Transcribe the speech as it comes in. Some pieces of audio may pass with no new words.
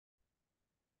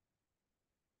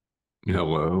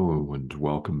Hello and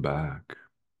welcome back.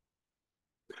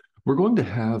 We're going to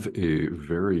have a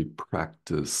very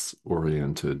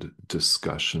practice-oriented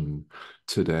discussion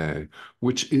today,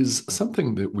 which is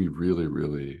something that we really,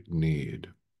 really need.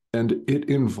 And it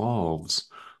involves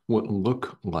what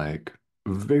look like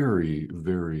very,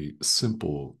 very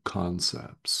simple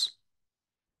concepts,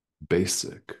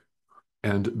 basic,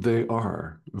 and they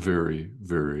are very,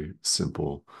 very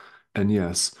simple. And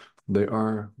yes, they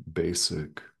are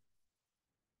basic.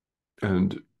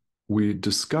 And we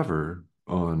discover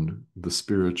on the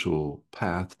spiritual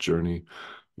path, journey,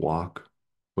 walk,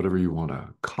 whatever you want to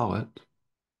call it,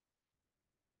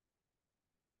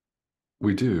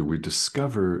 we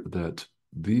discover that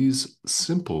these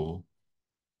simple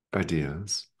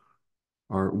ideas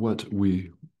are what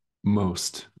we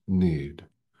most need.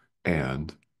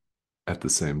 And at the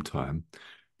same time,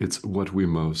 it's what we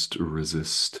most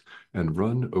resist and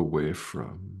run away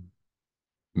from,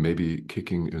 maybe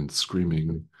kicking and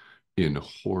screaming in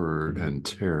horror and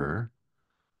terror,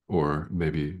 or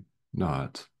maybe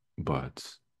not,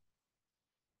 but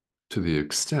to the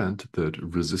extent that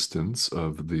resistance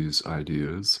of these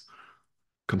ideas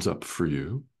comes up for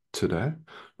you today,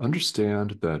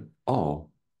 understand that all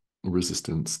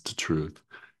resistance to truth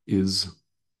is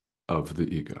of the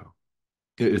ego.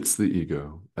 It's the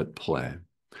ego at play.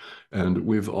 And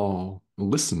we've all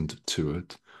listened to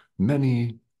it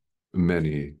many,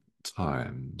 many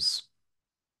times,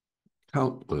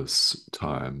 countless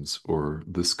times, or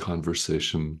this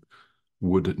conversation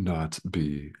would not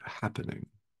be happening.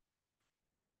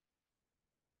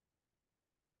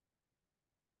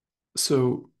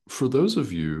 So, for those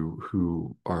of you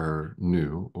who are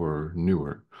new or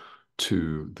newer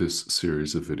to this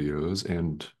series of videos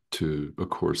and to A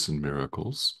Course in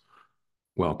Miracles,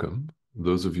 welcome.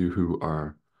 Those of you who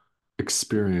are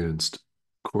experienced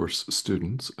course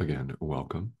students, again,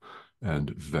 welcome. And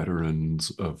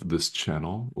veterans of this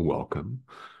channel, welcome.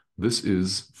 This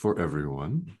is for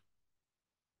everyone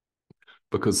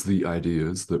because the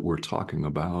ideas that we're talking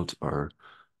about are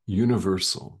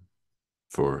universal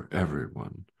for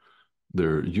everyone.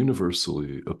 They're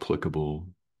universally applicable,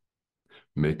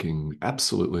 making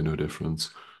absolutely no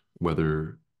difference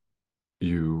whether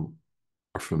you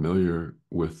are familiar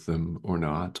with them or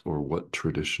not, or what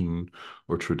tradition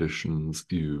or traditions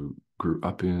you grew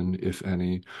up in, if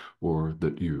any, or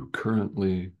that you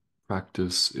currently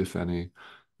practice, if any.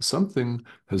 Something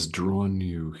has drawn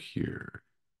you here.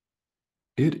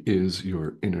 It is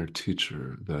your inner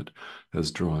teacher that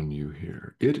has drawn you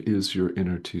here. It is your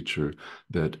inner teacher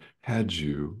that had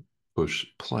you push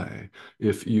play.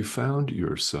 If you found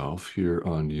yourself here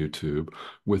on YouTube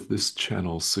with this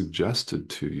channel suggested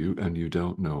to you and you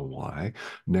don't know why,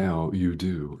 now you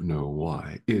do know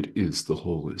why. It is the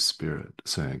Holy Spirit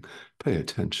saying, pay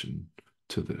attention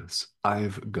to this.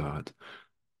 I've got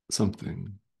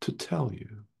something to tell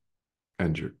you,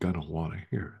 and you're going to want to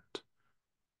hear it.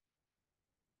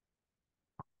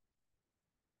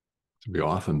 We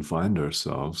often find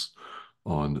ourselves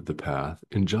on the path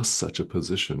in just such a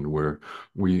position where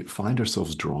we find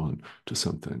ourselves drawn to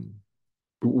something,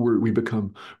 where we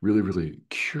become really, really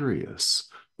curious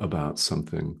about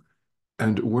something,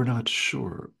 and we're not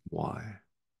sure why.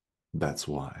 That's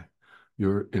why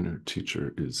your inner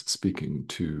teacher is speaking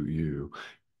to you,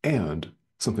 and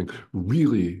something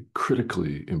really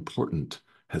critically important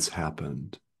has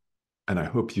happened. And I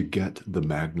hope you get the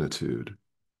magnitude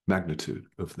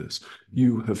of this.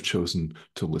 You have chosen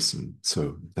to listen,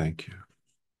 so thank you.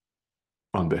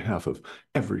 On behalf of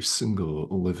every single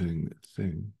living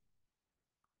thing,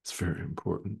 it's very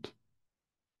important.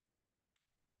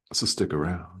 So stick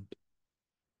around.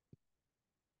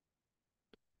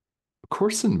 A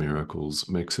Course in Miracles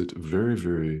makes it very,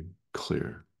 very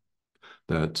clear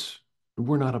that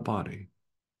we're not a body.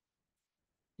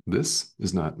 This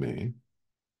is not me.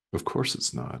 Of course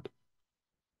it's not.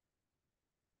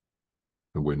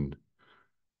 When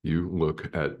you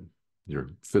look at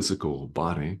your physical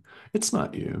body, it's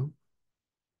not you.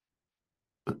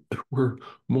 We're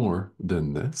more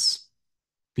than this.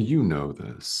 You know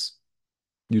this.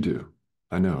 You do.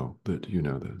 I know that you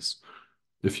know this.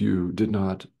 If you did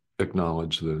not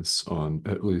acknowledge this on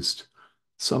at least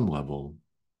some level,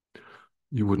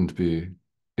 you wouldn't be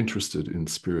interested in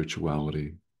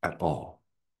spirituality at all,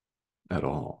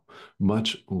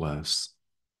 much less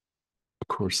A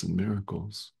Course in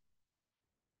Miracles.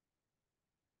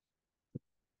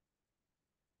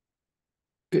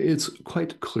 It's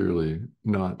quite clearly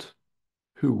not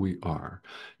who we are.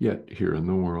 Yet here in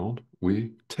the world,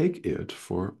 we take it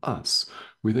for us.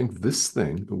 We think this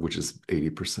thing, which is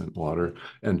 80% water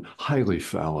and highly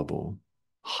fallible,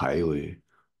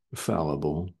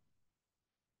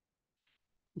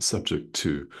 subject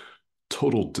to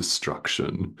total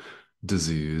destruction,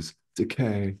 disease,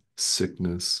 decay,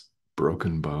 sickness,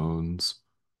 broken bones,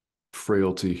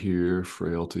 frailty here,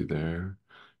 frailty there,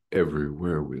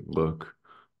 everywhere we look,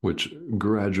 which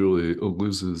gradually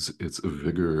loses its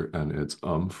vigor and its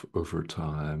umph over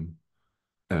time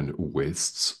and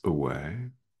wastes away?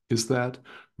 Is that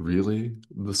really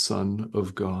the Son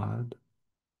of God?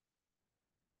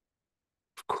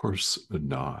 Of course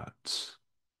not.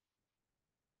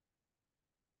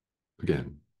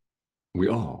 Again, we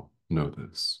all know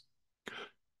this.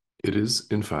 It is,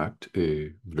 in fact,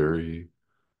 a very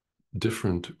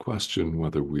different question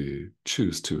whether we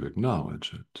choose to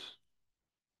acknowledge it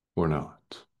or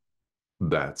not.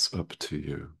 That's up to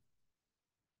you.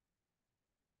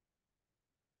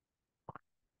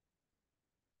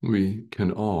 We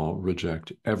can all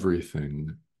reject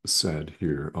everything said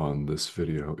here on this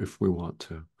video if we want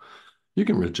to. You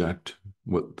can reject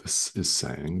what this is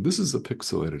saying. This is a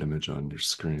pixelated image on your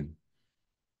screen.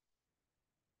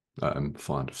 I'm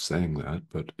fond of saying that,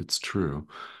 but it's true.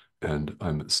 And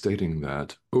I'm stating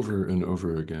that over and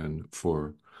over again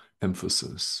for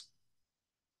emphasis.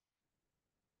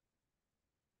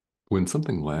 When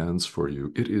something lands for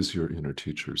you, it is your inner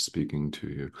teacher speaking to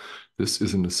you. This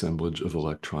is an assemblage of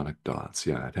electronic dots.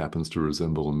 Yeah, it happens to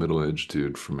resemble a middle-aged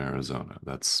dude from Arizona.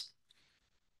 That's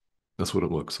what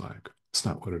it looks like. It's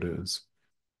not what it is.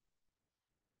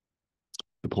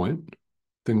 The point?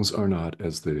 Things are not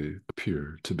as they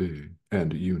appear to be,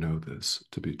 and you know this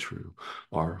to be true.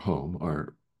 Our home,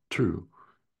 our true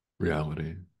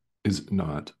reality, is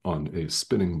not on a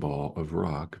spinning ball of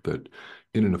rock that,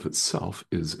 in and of itself,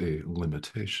 is a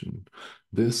limitation.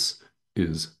 This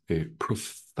is a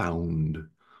profound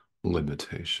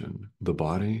limitation. The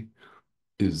body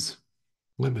is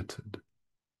limited.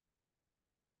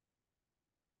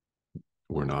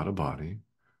 We're not a body.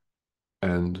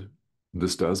 And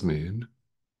this does mean,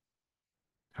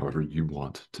 however you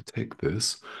want to take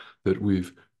this, that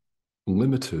we've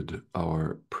limited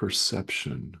our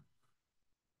perception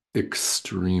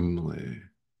extremely.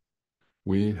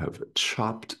 We have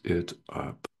chopped it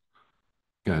up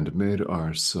and made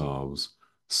ourselves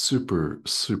super,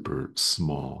 super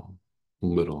small,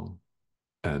 little,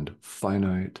 and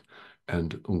finite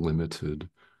and limited,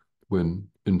 when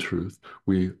in truth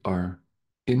we are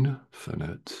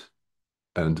infinite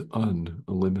and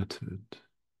unlimited.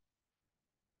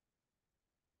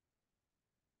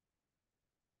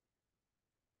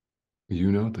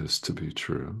 You know this to be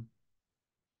true,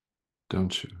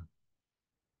 don't you?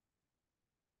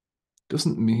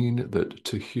 Doesn't mean that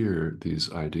to hear these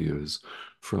ideas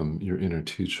from your inner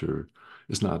teacher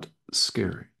is not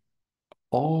scary.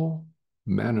 All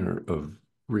manner of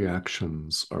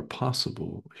reactions are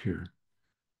possible here.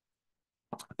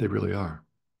 They really are.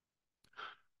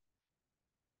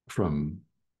 From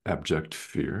abject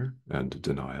fear and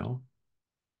denial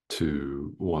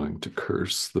to wanting to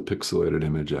curse the pixelated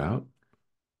image out,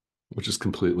 which is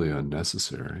completely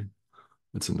unnecessary.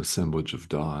 It's an assemblage of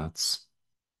dots.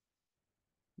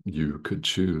 You could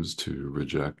choose to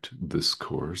reject this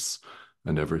course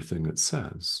and everything it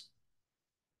says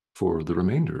for the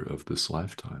remainder of this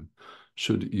lifetime,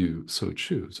 should you so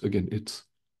choose. Again, it's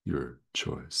your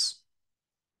choice.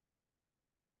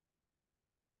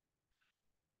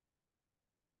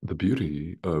 The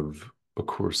beauty of A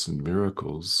Course in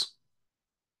Miracles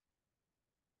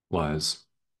lies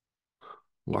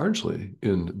largely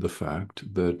in the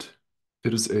fact that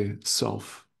it is a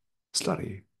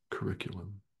self-study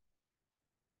curriculum.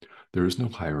 There is no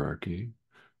hierarchy.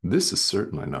 This is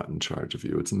certainly not in charge of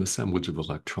you. It's an assemblage of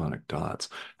electronic dots.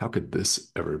 How could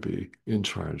this ever be in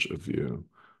charge of you?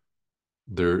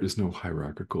 There is no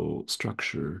hierarchical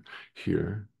structure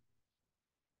here.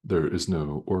 There is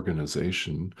no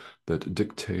organization that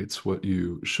dictates what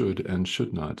you should and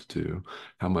should not do,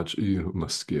 how much you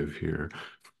must give here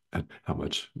and how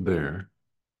much there,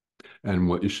 and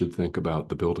what you should think about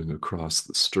the building across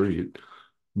the street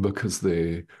because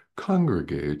they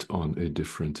congregate on a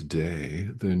different day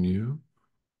than you.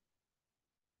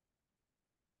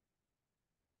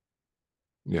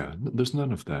 Yeah, there's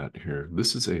none of that here.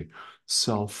 This is a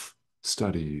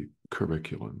self-study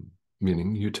curriculum,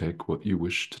 meaning you take what you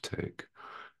wish to take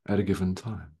at a given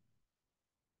time.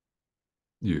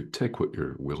 You take what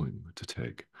you're willing to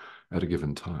take at a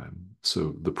given time.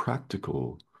 So the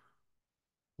practical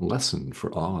lesson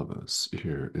for all of us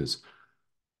here is,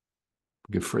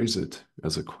 we can phrase it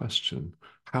as a question.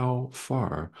 How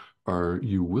far are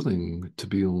you willing to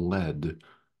be led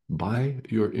by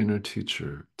your inner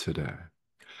teacher today?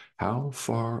 How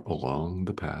far along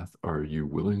the path are you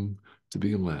willing to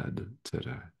be led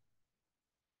today?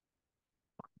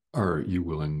 Are you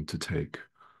willing to take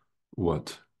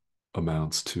what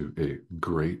amounts to a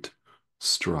great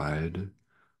stride,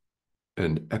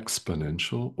 an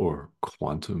exponential or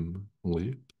quantum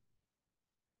leap,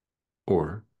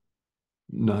 or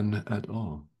none at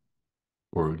all,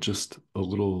 or just a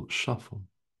little shuffle?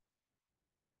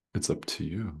 It's up to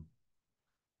you.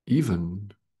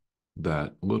 Even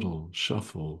that little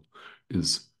shuffle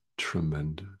is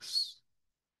tremendous.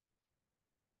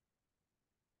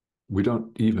 We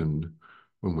don't even,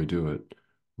 when we do it,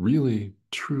 really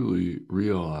truly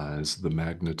realize the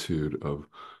magnitude of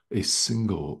a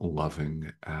single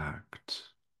loving act.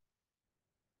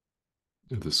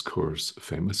 This course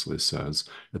famously says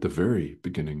at the very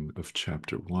beginning of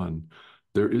chapter 1,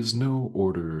 there is no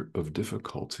order of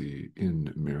difficulty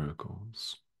in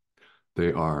miracles.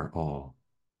 They are all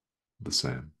the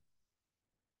same.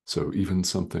 So even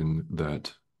something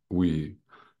that we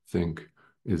think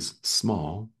is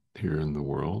small here in the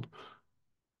world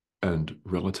and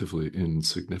relatively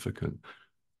insignificant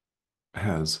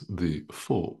has the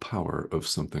full power of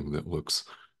something that looks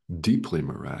deeply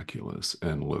miraculous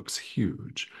and looks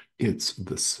huge. It's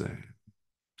the same.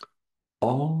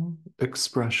 All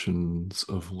expressions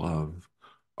of love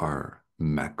are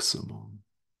maximal.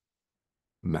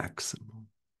 Maximal.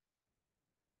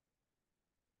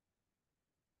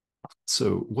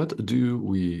 So, what do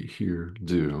we here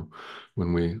do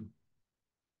when we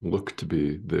look to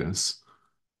be this?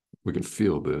 We can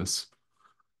feel this.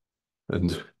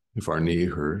 And if our knee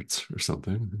hurts or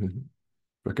something,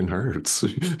 it fucking hurts,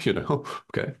 you know?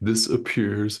 Okay, this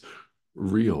appears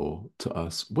real to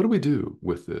us. What do we do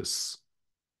with this,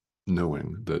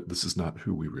 knowing that this is not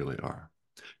who we really are?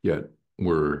 Yet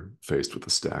we're faced with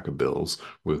a stack of bills,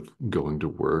 with going to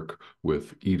work,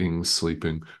 with eating,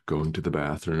 sleeping, going to the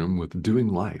bathroom, with doing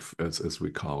life, as we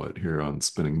call it here on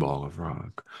Spinning Ball of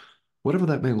Rock. Whatever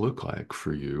that may look like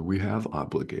for you, we have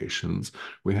obligations,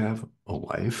 we have a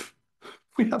life,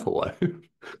 we have a life,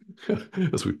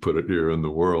 as we put it here in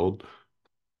the world,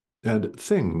 and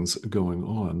things going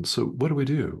on. So, what do we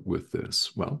do with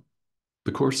this? Well,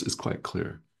 the Course is quite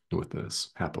clear with this,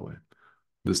 happily.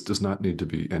 This does not need to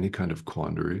be any kind of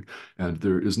quandary, and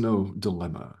there is no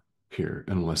dilemma here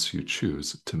unless you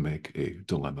choose to make a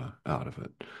dilemma out of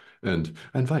it. And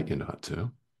I invite you not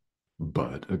to,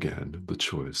 but again, the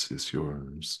choice is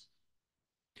yours.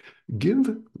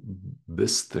 Give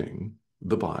this thing,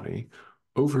 the body,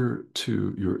 over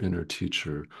to your inner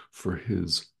teacher for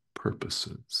his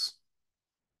purposes,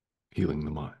 healing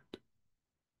the mind.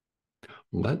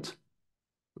 Let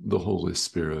the Holy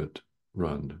Spirit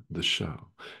run the show.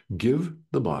 Give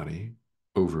the body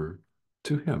over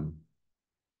to him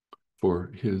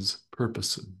for his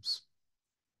purposes.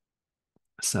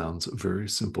 Sounds very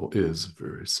simple, is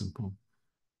very simple.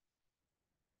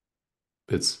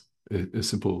 It's a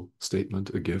simple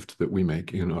statement, a gift that we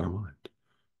make in our mind.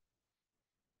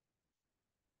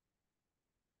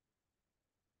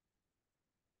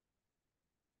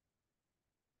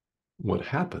 What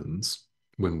happens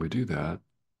when we do that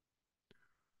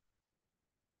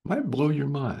might blow your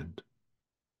mind.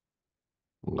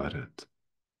 Let it.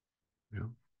 You know?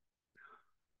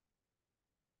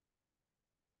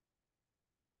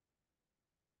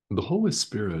 The Holy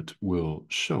Spirit will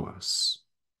show us.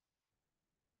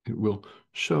 It will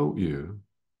show you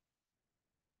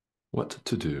what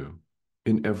to do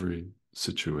in every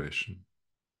situation.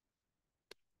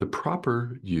 The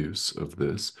proper use of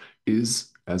this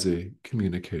is as a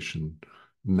communication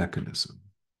mechanism.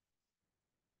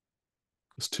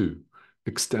 Is to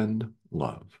extend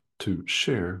love, to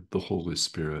share the Holy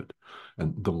Spirit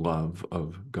and the love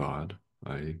of God,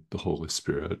 i.e., the Holy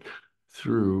Spirit,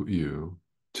 through you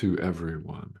to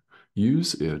everyone.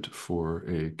 Use it for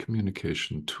a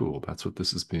communication tool. That's what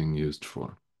this is being used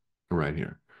for, right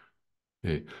here.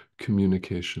 A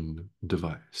communication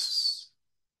device.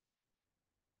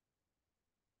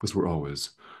 Because we're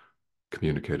always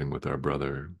communicating with our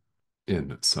brother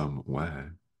in some way.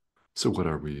 So, what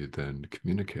are we then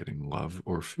communicating? Love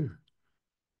or fear?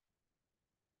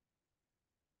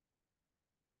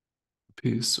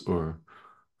 Peace or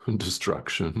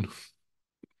destruction?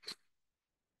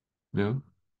 Yeah.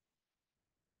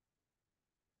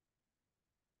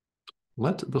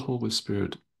 Let the Holy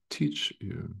Spirit teach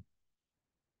you.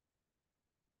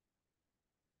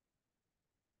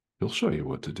 He'll show you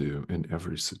what to do in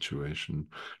every situation.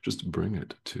 Just bring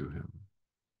it to him.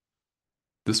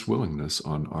 This willingness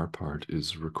on our part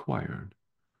is required.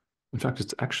 In fact,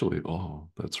 it's actually all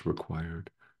that's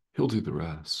required. He'll do the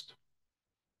rest.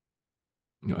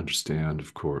 You understand,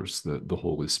 of course, that the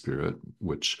Holy Spirit,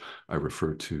 which I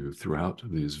refer to throughout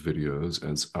these videos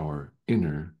as our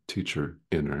inner teacher,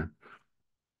 inner,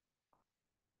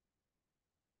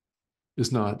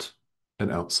 is not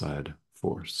an outside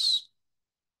force.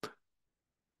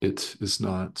 It is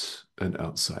not an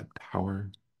outside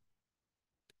power.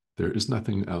 There is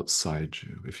nothing outside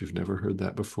you. If you've never heard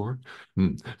that before,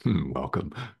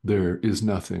 welcome. There is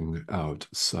nothing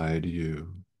outside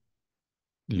you.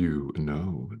 You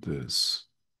know this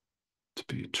to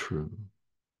be true.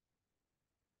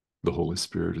 The Holy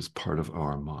Spirit is part of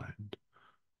our mind.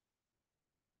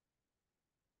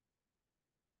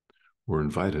 We're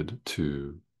invited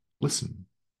to listen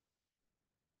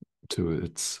to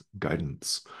its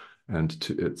guidance and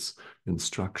to its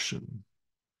instruction,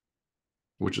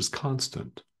 which is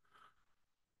constant.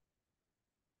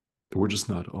 We're just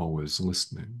not always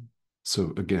listening.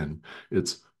 So, again,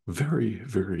 it's very,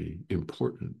 very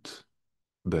important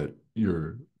that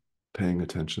you're paying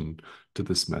attention to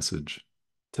this message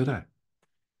today.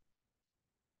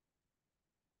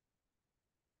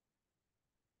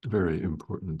 Very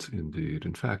important indeed.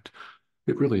 In fact,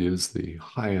 it really is the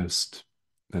highest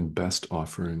and best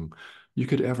offering you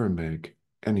could ever make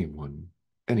anyone,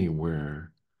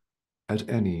 anywhere, at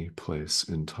any place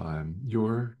in time.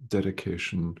 Your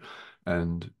dedication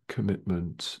and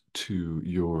commitment to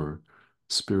your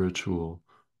spiritual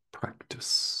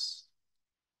practice.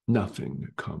 Nothing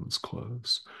comes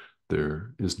close.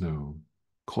 There is no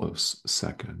close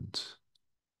second.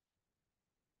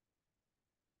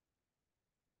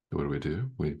 What do?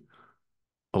 We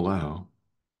allow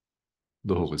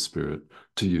the Holy Spirit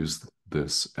to use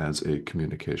this as a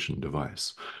communication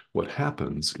device. What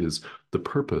happens is the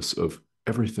purpose of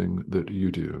everything that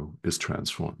you do is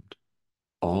transformed.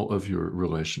 All of your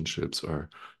relationships are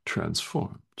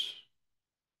transformed.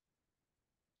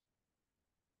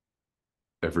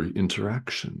 Every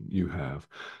interaction you have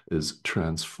is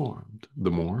transformed.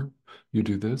 The more you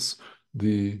do this,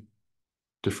 the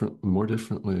more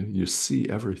differently you see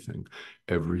everything.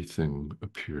 Everything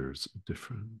appears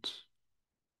different.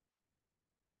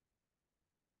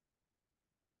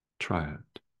 Try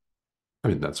it. I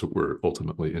mean, that's what we're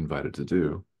ultimately invited to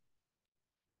do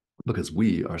because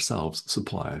we ourselves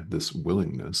supply this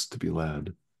willingness to be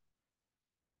led.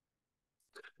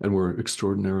 And we're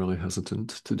extraordinarily hesitant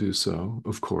to do so,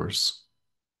 of course,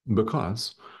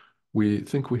 because we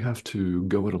think we have to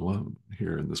go it alone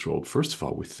here in this world. First of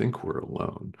all, we think we're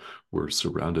alone. We're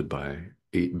surrounded by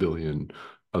 8 billion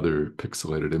other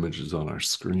pixelated images on our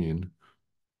screen,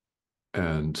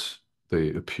 and they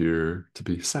appear to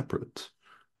be separate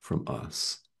from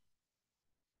us.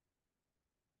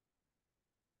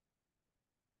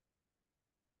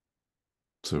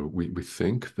 So we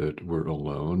think that we're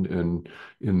alone, and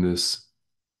in this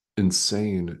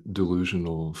insane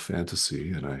delusional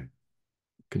fantasy, and I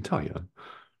can tell you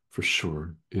for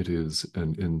sure it is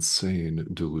an insane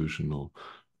delusional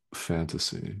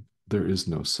fantasy. There is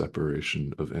no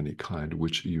separation of any kind,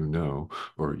 which you know,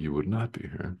 or you would not be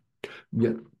here.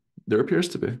 Yet there appears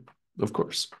to be, of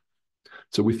course.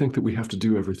 So we think that we have to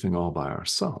do everything all by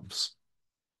ourselves.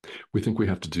 We think we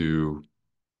have to do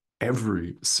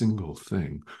every single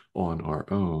thing on our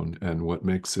own. And what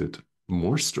makes it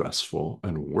more stressful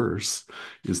and worse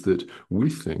is that we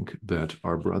think that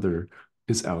our brother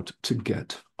is out to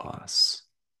get us,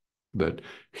 that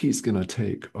he's going to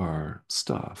take our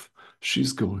stuff.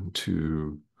 She's going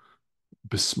to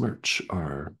besmirch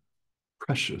our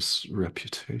precious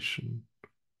reputation.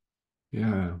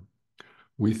 Yeah,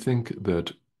 we think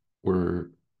that we're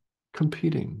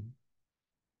competing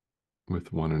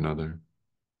with one another.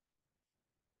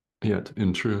 Yet,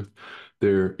 in truth,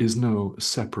 there is no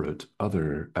separate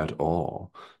other at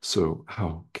all. So,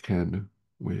 how can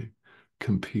we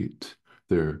compete?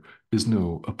 There is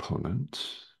no opponent,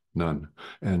 none,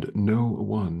 and no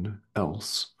one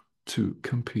else to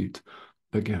compete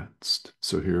against.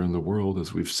 So, here in the world,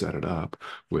 as we've set it up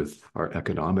with our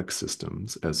economic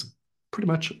systems as pretty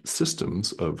much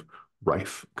systems of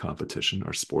rife competition,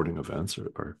 our sporting events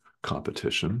are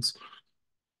competitions.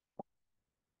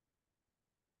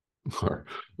 Our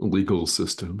legal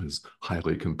system is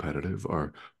highly competitive.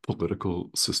 Our political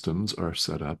systems are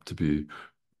set up to be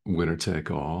winner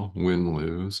take all, win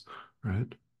lose,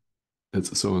 right?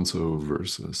 It's so and so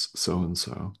versus so and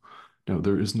so. Now,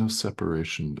 there is no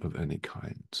separation of any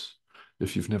kind.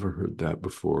 If you've never heard that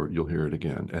before, you'll hear it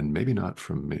again, and maybe not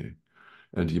from me.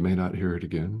 And you may not hear it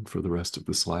again for the rest of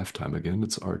this lifetime. Again,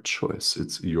 it's our choice.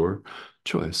 It's your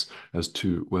choice as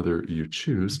to whether you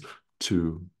choose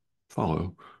to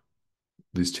follow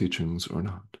these teachings or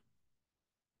not.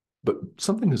 But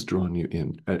something has drawn you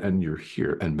in, and you're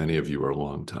here, and many of you are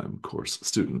longtime course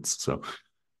students. So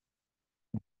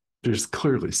there's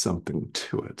clearly something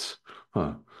to it.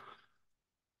 Huh.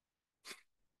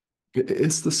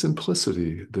 It's the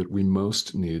simplicity that we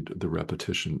most need the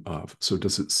repetition of. So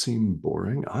does it seem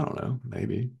boring? I don't know,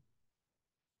 maybe.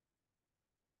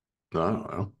 I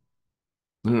don't know.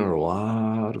 There are a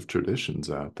lot of traditions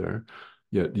out there,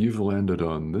 yet you've landed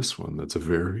on this one that's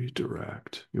very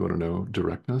direct. You want to know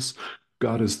directness?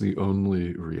 God is the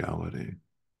only reality.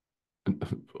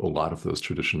 And a lot of those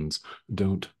traditions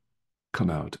don't come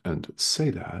out and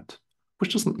say that,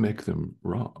 which doesn't make them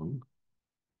wrong.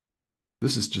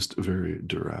 This is just very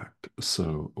direct.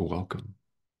 So welcome.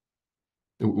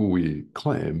 We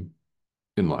claim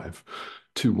in life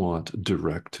to want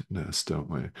directness, don't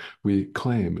we? We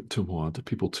claim to want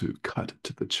people to cut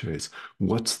to the chase.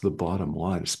 What's the bottom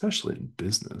line, especially in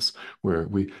business, where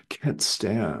we can't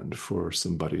stand for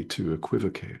somebody to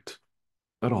equivocate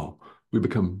at all? We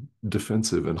become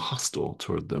defensive and hostile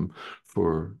toward them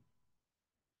for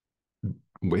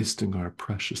wasting our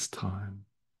precious time.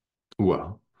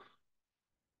 Well,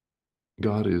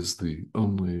 God is the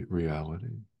only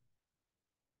reality.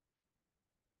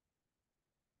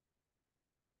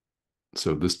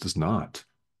 So this does not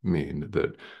mean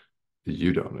that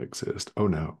you don't exist. Oh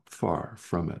no, far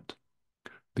from it.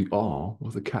 The all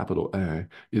with a capital A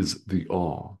is the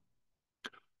all.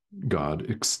 God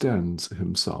extends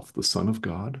himself. The Son of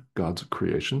God, God's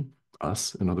creation,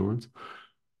 us, in other words,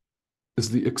 is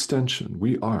the extension.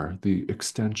 We are the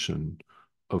extension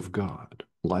of God.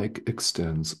 Like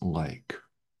extends like.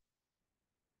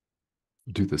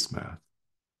 Do this math.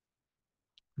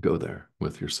 Go there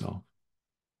with yourself,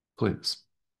 please.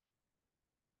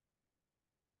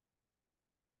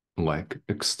 Like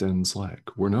extends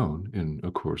like. We're known in A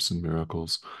Course in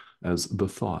Miracles as the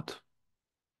thought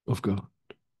of God.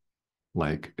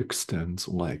 Like extends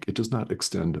like. It does not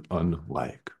extend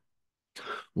unlike.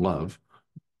 Love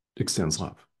extends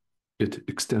love. It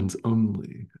extends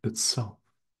only itself.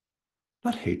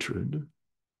 Not hatred,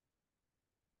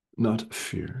 not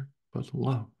fear, but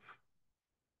love.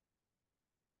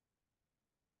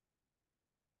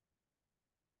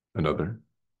 Another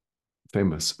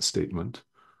famous statement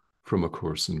from A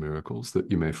Course in Miracles that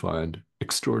you may find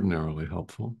extraordinarily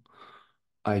helpful.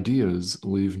 Ideas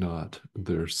leave not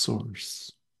their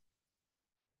source.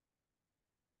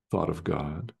 Thought of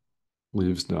God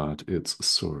leaves not its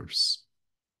source.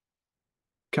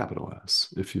 Capital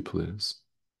S, if you please.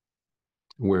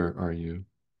 Where are you?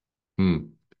 Hmm,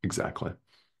 exactly.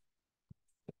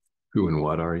 Who and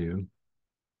what are you?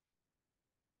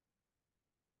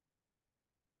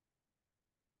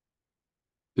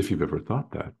 If you've ever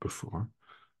thought that before,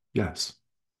 yes.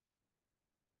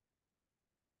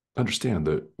 Understand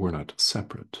that we're not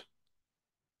separate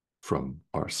from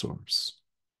our source.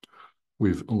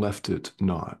 We've left it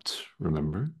not,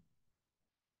 remember?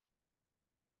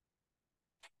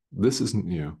 This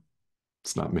isn't you.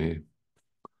 It's not me.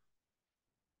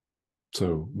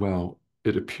 So, while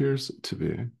it appears to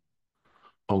be,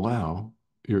 allow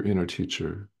your inner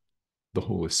teacher, the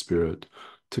Holy Spirit,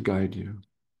 to guide you.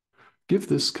 Give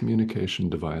this communication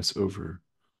device over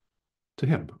to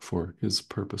him for his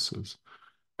purposes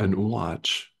and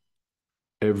watch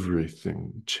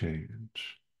everything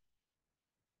change.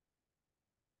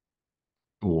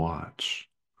 Watch.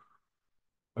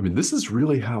 I mean, this is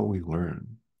really how we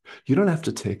learn. You don't have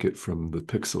to take it from the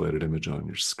pixelated image on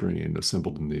your screen,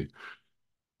 assembled in the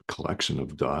collection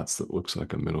of dots that looks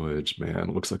like a middle-aged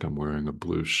man. Looks like I'm wearing a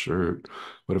blue shirt,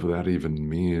 whatever that even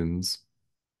means,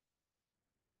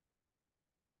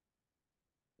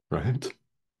 right?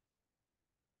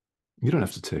 You don't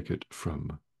have to take it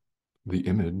from the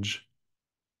image.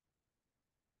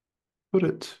 Put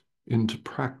it into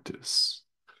practice.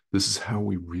 This is how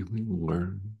we really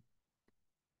learn.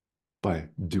 By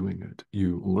doing it.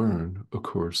 You learn A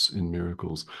Course in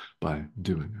Miracles by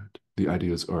doing it. The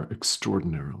ideas are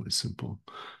extraordinarily simple.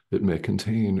 It may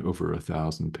contain over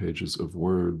 1,000 pages of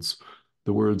words.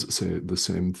 The words say the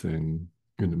same thing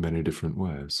in many different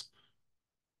ways.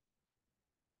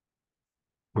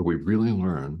 Where we really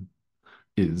learn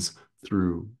is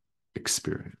through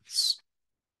experience.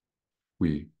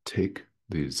 We take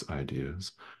these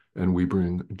ideas and we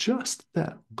bring just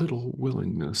that little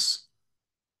willingness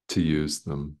to use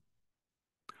them.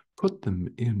 Put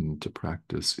them into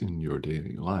practice in your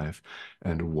daily life,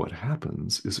 and what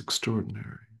happens is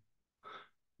extraordinary.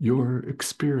 Your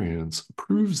experience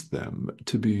proves them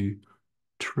to be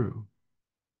true.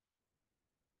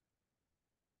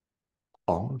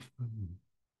 All of them.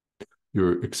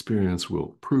 Your experience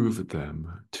will prove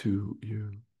them to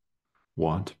you.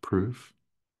 Want proof?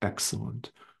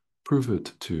 Excellent. Prove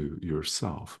it to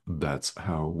yourself. That's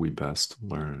how we best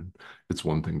learn. It's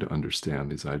one thing to understand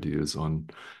these ideas on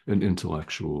an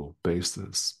intellectual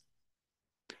basis.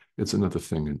 It's another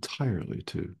thing entirely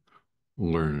to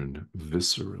learn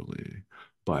viscerally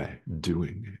by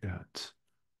doing it.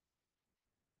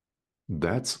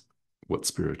 That's what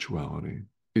spirituality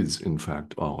is, in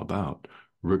fact, all about,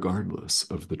 regardless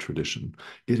of the tradition.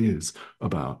 It is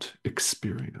about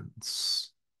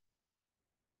experience.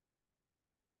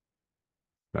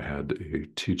 I had a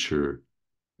teacher,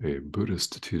 a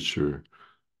Buddhist teacher,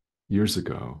 years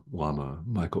ago, Lama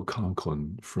Michael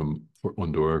Conklin from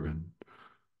Portland, Oregon,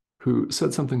 who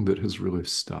said something that has really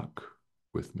stuck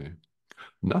with me.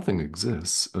 Nothing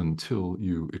exists until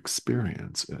you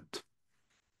experience it.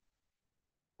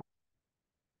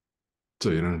 So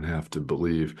you don't have to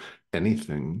believe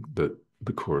anything that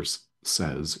the Course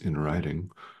says in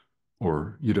writing,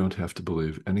 or you don't have to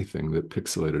believe anything that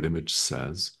Pixelated Image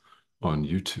says on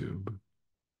YouTube.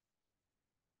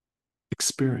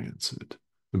 Experience it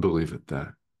and believe it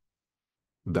that.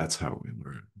 That's how we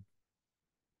learn.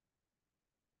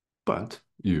 But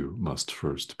you must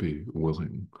first be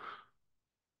willing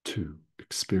to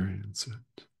experience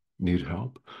it. Need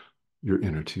help? Your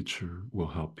inner teacher will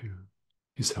help you.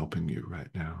 He's helping you right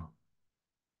now.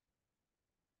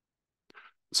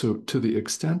 So, to the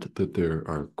extent that there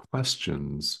are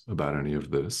questions about any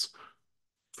of this,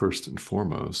 first and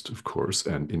foremost, of course,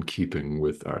 and in keeping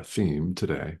with our theme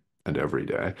today and every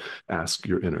day, ask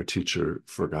your inner teacher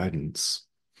for guidance.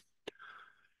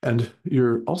 And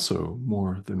you're also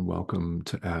more than welcome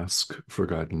to ask for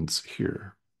guidance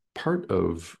here. Part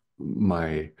of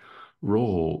my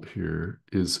role here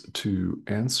is to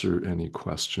answer any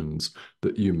questions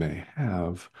that you may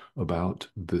have about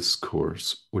this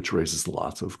course, which raises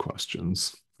lots of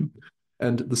questions,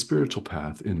 and the spiritual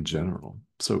path in general.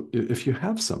 So if you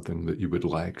have something that you would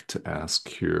like to ask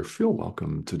here, feel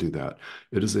welcome to do that.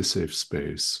 It is a safe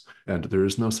space, and there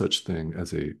is no such thing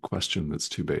as a question that's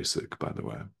too basic, by the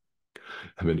way.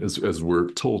 I mean, as we're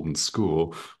told in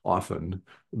school, often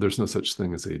there's no such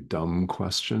thing as a dumb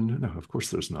question. No, of course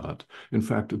there's not. In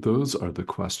fact, those are the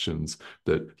questions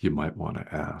that you might want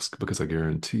to ask, because I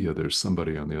guarantee you there's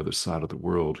somebody on the other side of the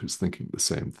world who's thinking the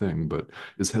same thing, but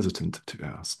is hesitant to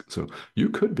ask. So you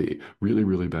could be really,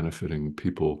 really benefiting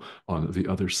people on the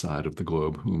other side of the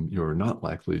globe whom you're not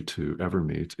likely to ever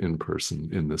meet in person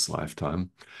in this lifetime.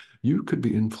 You could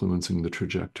be influencing the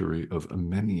trajectory of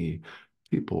many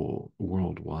people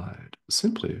worldwide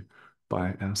simply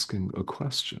by asking a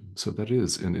question. So that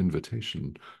is an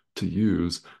invitation to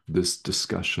use this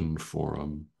discussion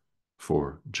forum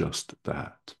for just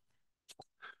that.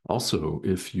 Also,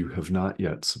 if you have not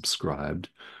yet subscribed,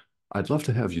 I'd love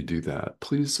to have you do that.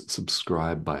 Please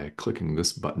subscribe by clicking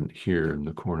this button here in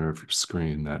the corner of your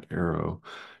screen. That arrow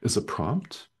is a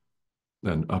prompt,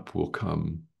 and up will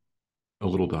come a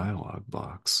little dialog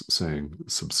box saying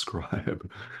subscribe.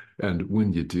 And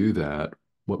when you do that,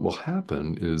 what will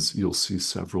happen is you'll see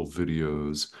several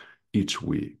videos each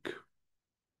week.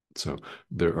 So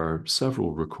there are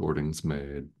several recordings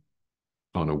made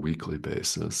on a weekly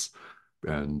basis,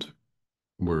 and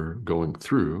we're going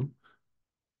through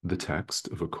the text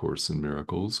of A Course in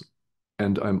Miracles.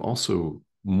 And I'm also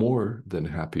more than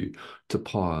happy to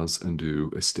pause and do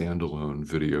a standalone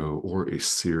video or a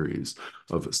series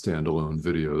of standalone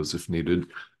videos if needed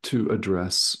to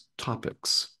address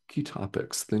topics, key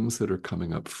topics, things that are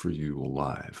coming up for you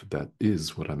live. That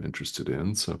is what I'm interested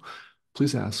in. So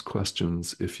please ask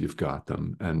questions if you've got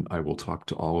them, and I will talk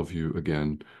to all of you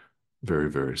again very,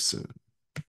 very soon.